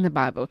says so in the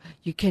Bible,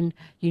 you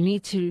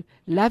need to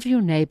love your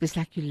neighbors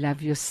like you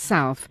love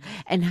yourself.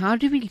 And how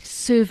do we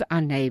serve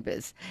our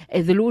neighbors?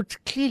 The Lord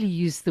clearly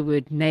used the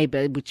word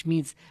neighbor, which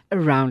means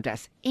around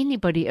us,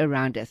 anybody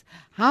around us.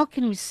 How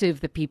can we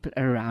serve the people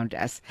around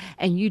us?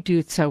 And you do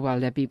it so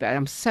well, Labeeba.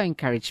 I'm so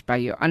encouraged by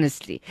you,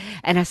 honestly.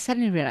 And I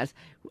suddenly realized,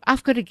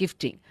 I've got a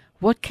gifting.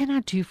 What can I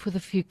do for the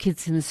few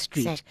kids in the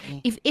street? Exactly.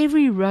 If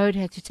every road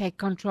had to take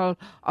control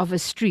of a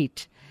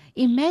street,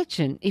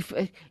 imagine if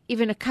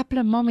even a couple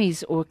of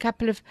mommies or a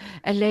couple of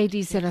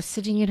ladies that are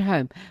sitting at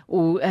home,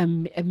 or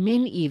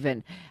men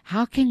even,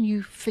 how can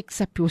you fix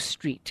up your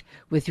street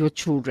with your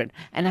children?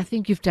 And I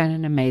think you've done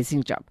an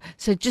amazing job.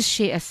 So just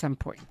share us some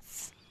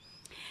points.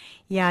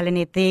 Yeah,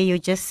 Lynette, there you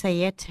just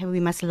say it. We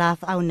must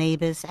love our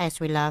neighbors as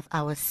we love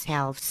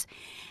ourselves.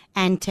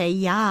 And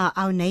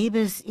our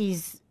neighbors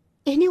is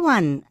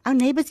anyone. Our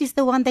neighbors is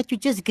the one that you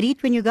just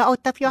greet when you go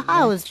out of your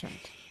house. Right.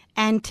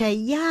 And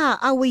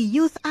our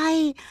youth,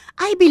 I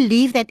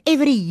believe that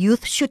every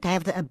youth should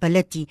have the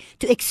ability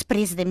to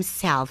express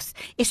themselves,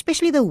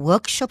 especially the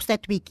workshops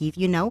that we give.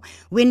 You know,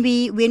 when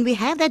we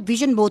have that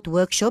vision board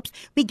workshops,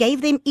 we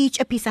gave them each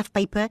a piece of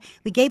paper,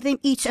 we gave them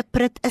each a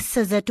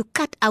scissor to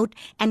cut out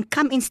and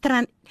come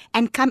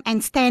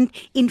and stand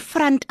in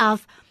front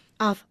of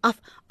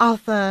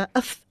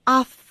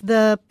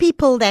the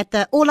people,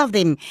 that all of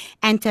them,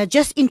 and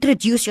just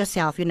introduce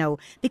yourself, you know,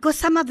 because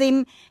some of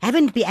them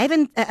haven't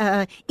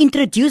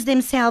introduced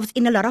themselves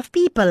in a lot of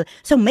people.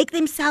 So make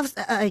themselves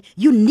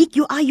unique.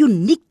 You are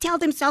unique. Tell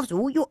themselves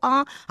who you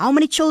are, how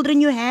many children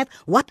you have,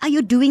 what are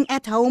you doing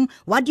at home,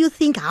 what do you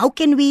think, how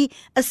can we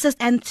assist.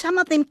 And some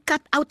of them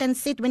cut out and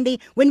said,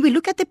 when we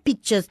look at the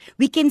pictures,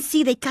 we can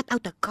see they cut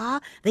out a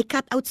car, they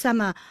cut out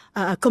some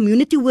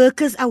community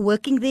workers are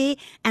working there,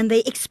 and they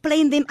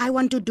explain them, I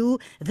want to do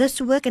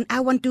this work, and I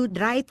want to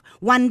drive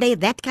one day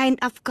that kind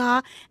of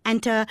car.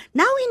 And now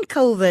in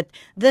COVID,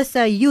 this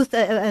youth,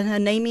 her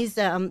name is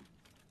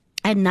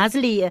and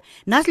Nazli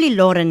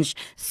Lawrence,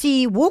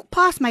 she walked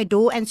past my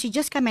door and she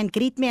just come and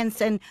greet me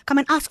and come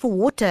and ask for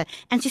water.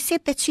 And she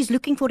said that she's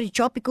looking for a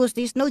job because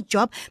there's no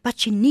job, but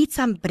she needs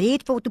some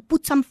bread to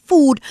put some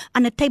food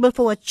on the table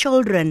for her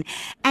children.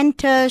 And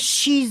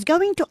she's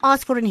going to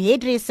ask for a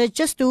hairdresser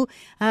just to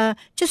earn,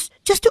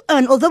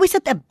 although it's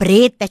not a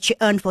bread that she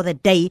earned for the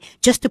day,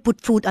 just to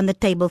put food on the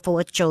table for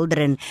her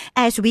children.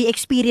 As we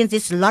experience,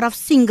 there's a lot of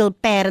single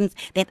parents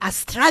that are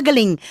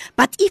struggling.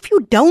 But if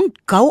you don't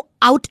go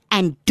out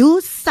and do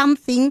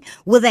something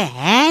with the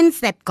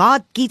hands that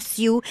God gives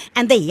you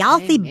and the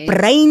healthy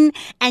brain,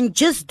 and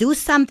just do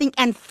something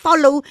and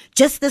follow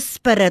just the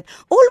Spirit.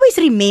 Always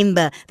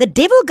remember, the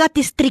devil got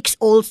his tricks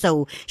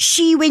also.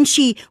 When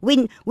she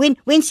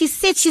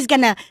said she's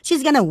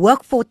gonna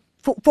work for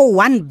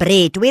one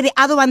bread, where the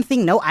other one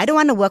think, no, I don't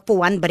want to work for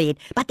one bread,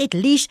 but at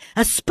least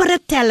a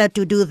Spirit tell her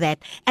to do that.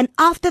 And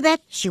after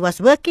that, she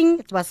was working,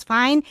 it was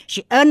fine,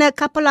 she earned a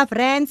couple of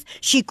rands,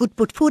 she could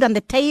put food on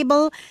the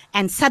table,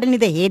 and suddenly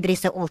the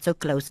hairdresser also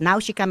closed. Now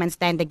she come and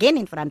stand again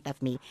in front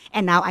of me,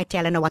 and now I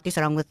tell her, no, what is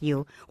wrong with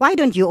you? Why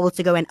don't you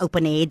also go and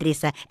open a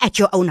hairdresser at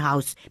your own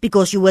house?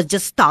 Because you was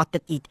just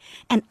started it.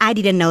 And I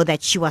didn't know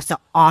that she was an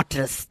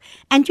artist.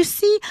 And you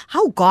see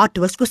how God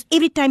works, because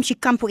every time she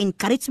come for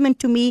encouragement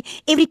to me,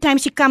 every time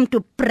she come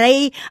to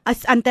pray,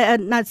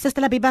 Sister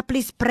Labeeba,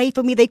 please pray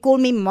for me. They call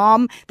me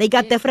mom. They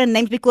got different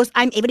names because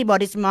I'm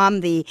everybody's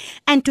mom there.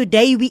 And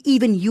today we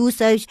even use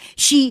her.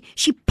 She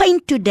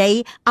paint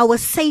today our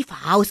safe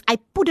house. I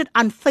put it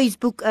on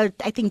Facebook,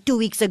 I think 2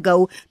 weeks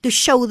ago, to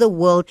show the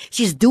world.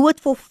 She's do it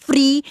for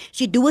free.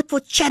 She do it for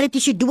charity.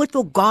 She do it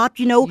for God,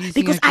 you know, Using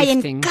because I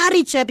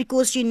encourage her,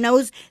 because she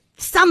knows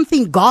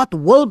something God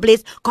will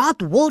bless.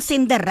 God will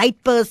send the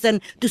right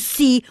person to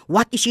see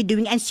what is she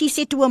doing. And she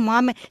said to her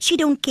mom, she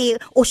don't care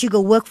or she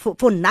go work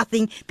for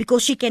nothing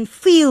because she can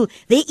feel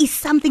there is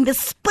something, the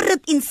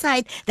spirit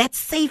inside that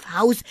safe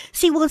house.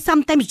 She will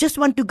sometimes just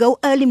want to go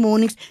early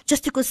mornings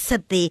just to go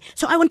sit there.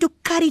 So I want to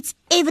encourage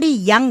every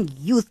young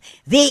youth.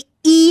 There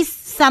is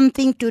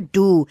something to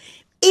do.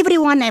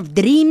 Everyone have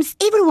dreams,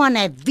 everyone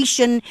have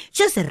vision.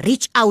 Just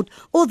reach out.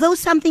 Although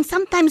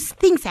sometimes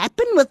things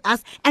happen with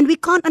us and we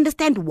can't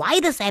understand why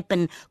this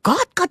happened.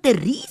 God got a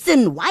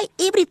reason why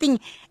anything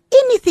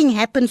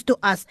happens to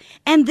us.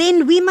 And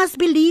then we must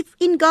believe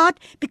in God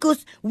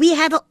because we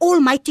have an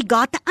almighty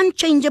God, the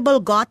unchangeable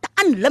God, the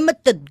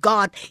unlimited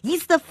God.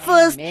 He's the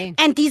first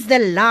and He's the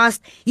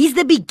last. He's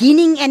the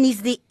beginning and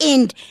He's the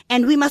end.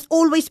 And we must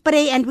always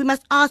pray and we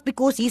must ask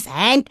because His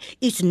hand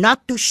is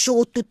not too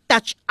short to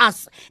touch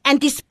us.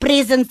 And His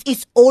presence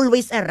is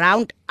always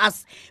around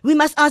us. We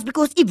must ask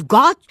because if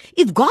God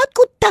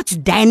could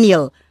touch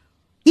Daniel,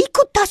 He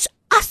could touch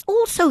us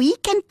also. He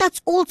can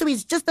touch also.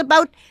 It's just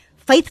about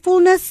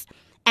faithfulness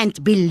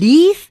and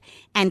belief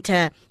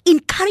and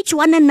encourage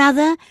one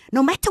another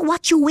no matter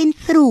what you went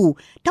through.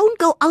 Don't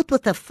go out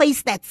with a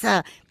face that's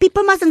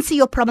people mustn't see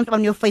your problems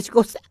on your face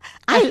because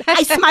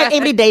I smile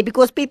every day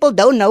because people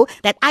don't know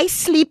that I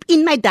sleep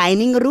in my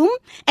dining room,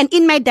 and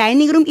in my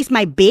dining room is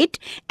my bed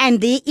and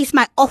there is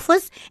my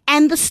office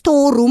and the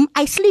storeroom.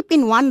 I sleep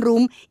in one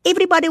room.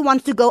 Everybody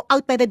wants to go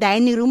out by the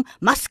dining room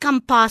must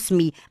come past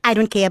me. I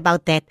don't care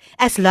about that.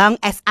 As long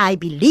as I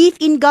believe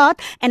in God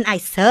and I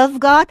serve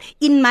God,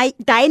 in my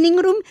dining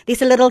room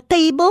there's a little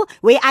table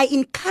where I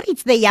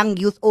encourage the young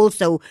youth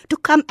also to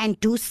come and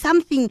do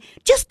something.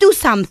 Just do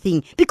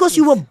something because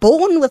you were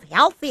born with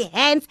healthy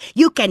hands.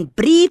 You can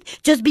breathe.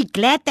 Just be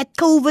glad that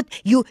COVID,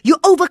 you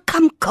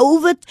overcome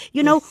COVID.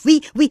 You know,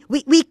 we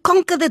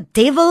conquer the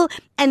devil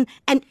and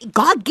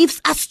God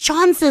gives us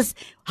chances.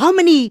 How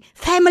many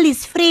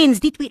families, friends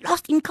did we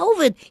lost in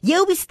COVID?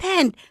 Here we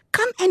stand.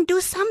 Come and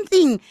do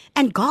something.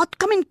 And God,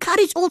 come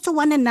encourage also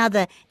one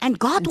another. And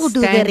God will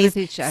do the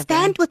rest.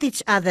 Stand with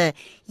each other.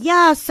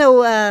 Yeah,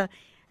 so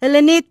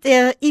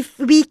Lynette, if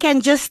we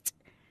can just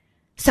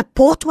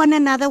support one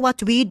another,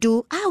 what we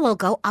do, I will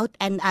go out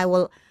and I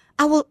will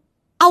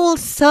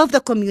serve the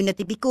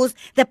community because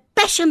the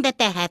passion that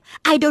I have,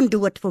 I don't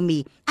do it for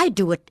me. I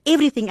do it.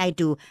 Everything I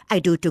do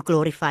to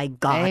glorify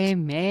God.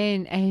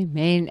 Amen,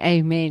 amen,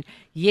 amen.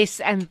 Yes,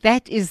 and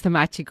that is the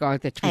mighty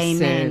God that we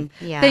serve.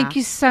 Yeah. Thank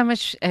you so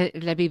much,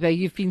 Labeeba.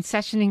 You've been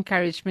such an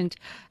encouragement.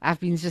 I've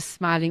been just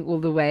smiling all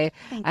the way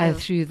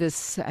through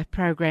this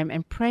program.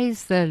 And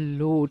praise the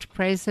Lord.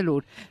 Praise the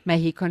Lord. May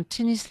He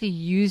continuously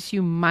use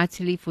you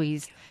mightily for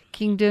His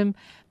kingdom.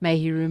 May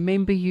He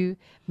remember you.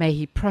 May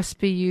He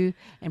prosper you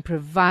and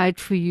provide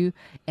for you.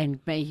 And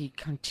may He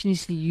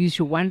continuously use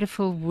your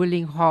wonderful,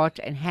 willing heart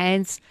and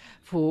hands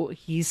for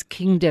His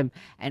kingdom.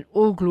 And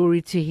all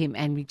glory to Him.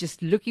 And we're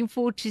just looking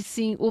forward to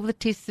seeing all the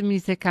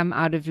testimonies that come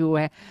out of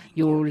your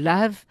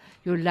love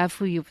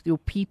for your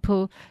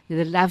people,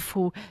 the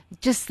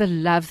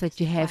love that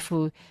you have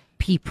for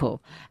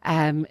people,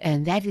 and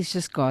that is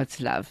just God's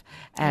love.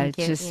 It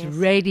just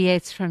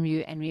radiates from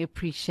you, and we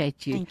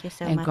appreciate you. Thank you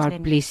so and much.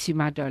 God bless you,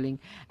 my darling.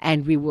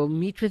 And we will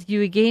meet with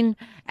you again,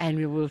 and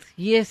we will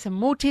hear some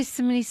more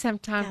testimonies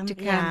sometime to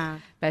come. Yeah.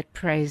 But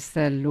praise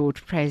the Lord,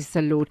 praise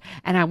the Lord.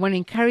 And I want to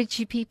encourage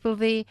you people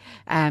there.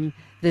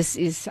 This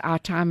is our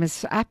time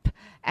is up,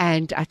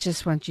 and I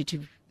just want you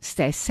to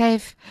stay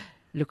safe,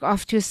 look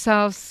after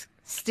yourselves,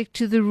 stick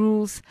to the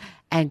rules,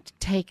 and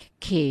take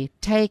care,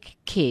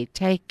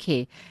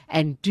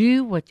 and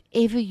do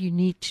whatever you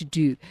need to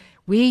do.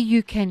 Where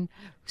you can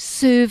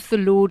serve the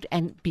Lord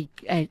and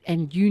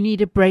you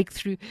need a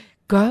breakthrough,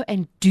 go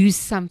and do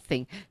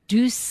something,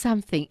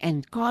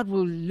 and God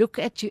will look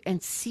at you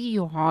and see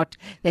your heart,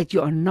 that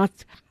you are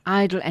not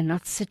idle and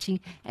not sitting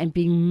and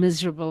being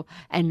miserable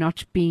and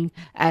not being,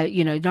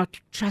 not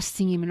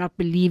trusting Him and not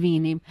believing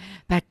in Him,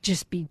 but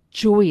just be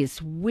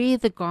joyous. Wear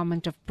the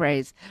garment of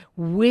praise.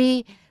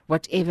 Wear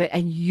whatever,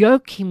 and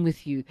yoke Him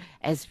with you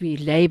as we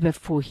labor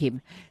for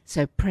Him.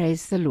 So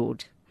praise the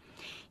Lord.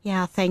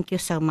 Yeah, thank you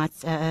so much,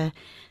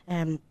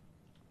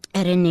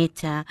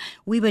 Renetta.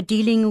 We were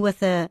dealing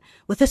with a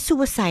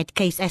suicide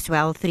case as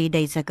well 3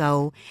 days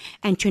ago,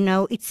 and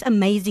it's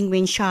amazing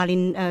when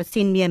Charlene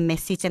sent me a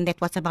message, and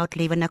that was about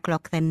 11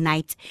 o'clock the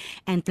night.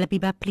 And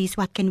Labeeba, please,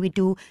 what can we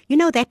do?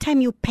 That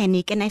time you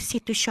panic, and I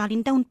said to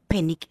Charlene, don't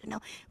panic.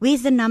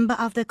 Where's the number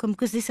of the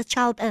because there's a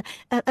child,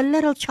 a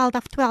little child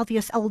of 12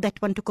 years old that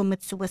want to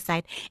commit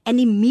suicide, and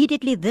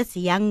immediately this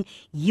young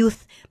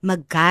youth,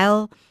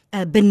 Miguel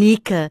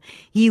Benika,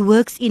 he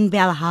works in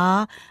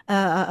Belhar.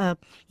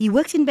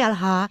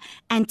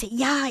 And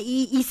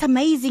he's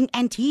amazing,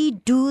 and he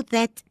do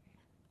that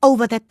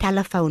over the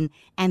telephone.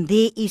 And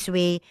there is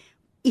where,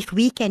 if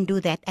we can do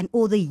that, and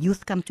all the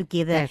youth come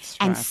together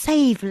and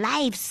save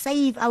lives,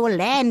 save our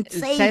land,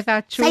 save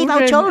our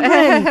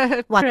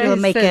children, what will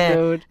make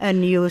a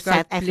new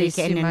South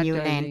Africa and a new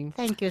land.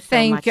 Thank you so much.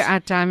 Thank you. Our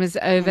time is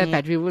over,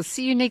 but we will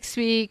see you next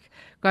week.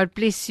 God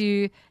bless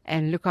you,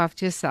 and look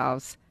after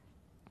yourselves.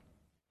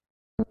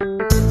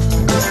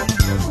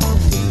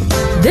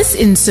 This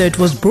insert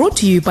was brought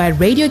to you by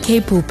Radio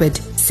K Pulpit,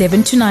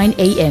 7 to 9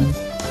 a.m.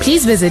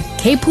 Please visit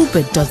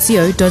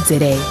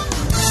kpulpit.co.za.